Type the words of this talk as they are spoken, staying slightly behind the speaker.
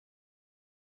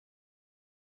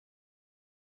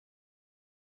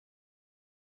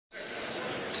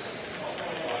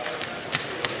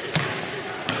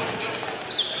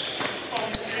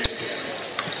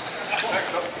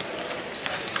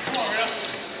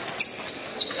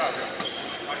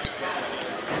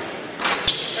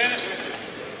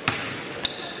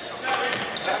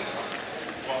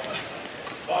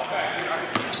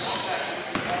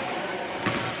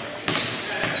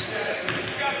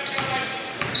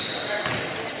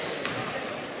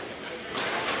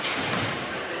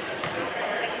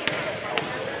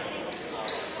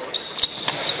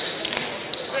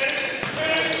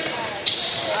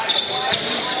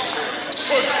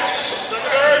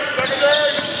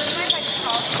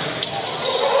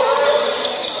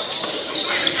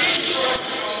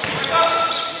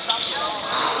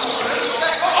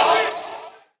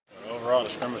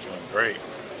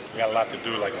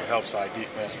help side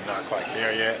defense. We're not quite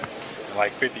there yet. And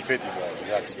like 50-50 balls, we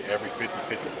have to get every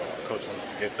 50-50 ball. Coach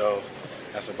wants us to get those.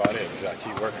 That's about it. We just got to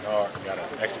keep working hard. We got an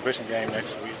exhibition game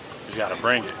next week. We just got to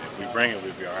bring it. If we bring it,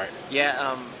 we'll be all right.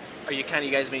 Yeah. Are you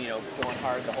you guys been going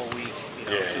hard the whole week?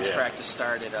 Since practice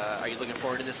started. Are you looking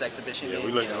forward to this exhibition game? Yeah,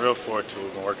 we're looking real forward to it.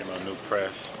 We've been working on a new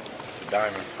press, the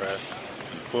diamond press,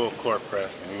 the full court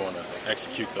press, and we want to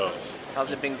execute those.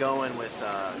 How's it been going with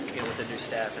with the new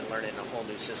staff and learning a whole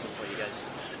new system for you guys?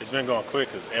 It's been going quick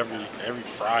because every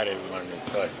Friday we learn a new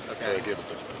play. Okay. So it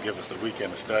gives us the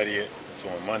weekend to study it. So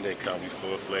when Monday comes, we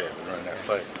full-fledged. We're running that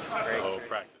play the whole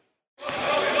practice.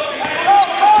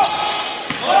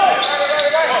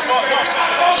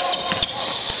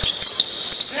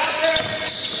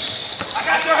 I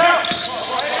got your help.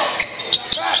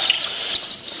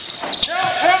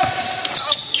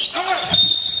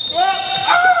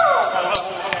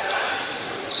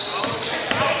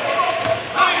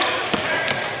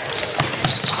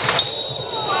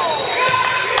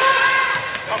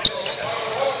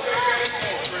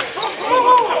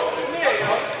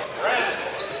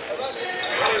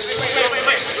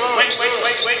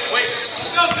 Wait.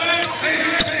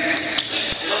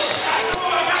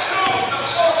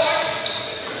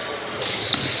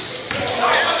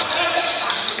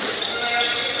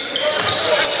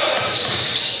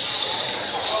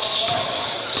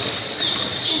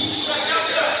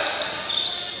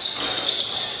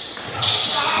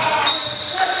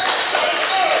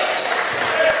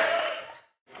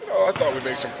 I thought we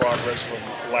made some progress from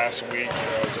last week.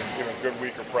 It was a good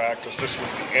week of practice. This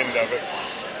was the end of it.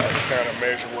 To kind of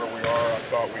measure where we are, I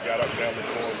thought we got up and down the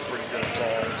floor pretty good at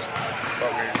times.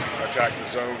 Thought we attacked the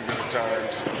zone good at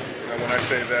times. And when I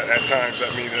say that at times,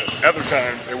 I mean at other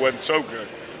times it wasn't so good.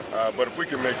 But if we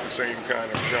can make the same kind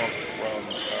of jump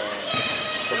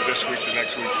from this week to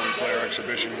next week when we play our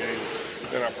exhibition game,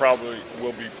 then I probably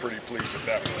will be pretty pleased at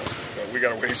that point. But we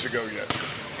got a ways to go yet.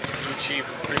 You achieved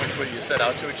pretty much what you set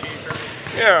out to achieve?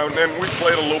 Yeah, and then we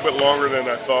played a little bit longer than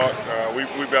I thought.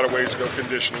 We've got a ways to go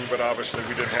conditioning, but obviously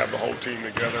we didn't have the whole team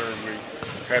together, and we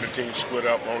had a team split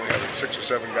up, only having 6 or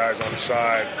 7 guys on the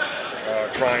side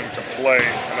trying to play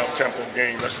an up-tempo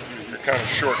game. You're kind of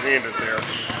short-handed there.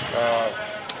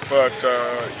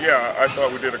 Yeah, I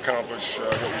thought we did accomplish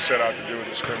what we set out to do in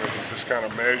the scrimmage, is just kind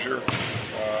of measure,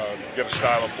 get a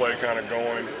style of play kind of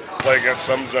going, play against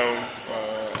some zone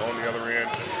on the other end.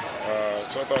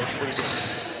 So I thought it was pretty good.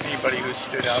 Anybody who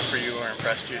stood out for you or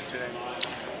impressed you today?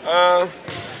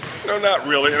 Not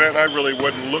really, and I really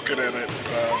wasn't looking at it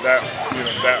that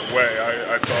way.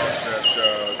 I thought that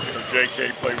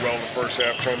J.K. played well in the first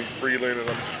half. Tony Freeland, and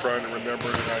I'm just trying to remember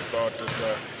it. And I thought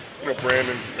that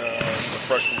Brandon, the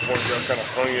freshman point guard, kind of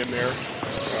hung in there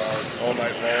all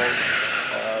night long.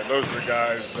 Those are the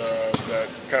guys that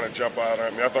kind of jump out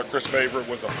at me. I thought Chris Favor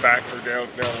was a factor down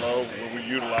low when we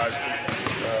utilized him.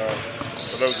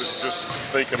 For those that just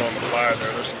thinking on the fly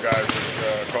there's some guys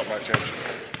that caught my attention.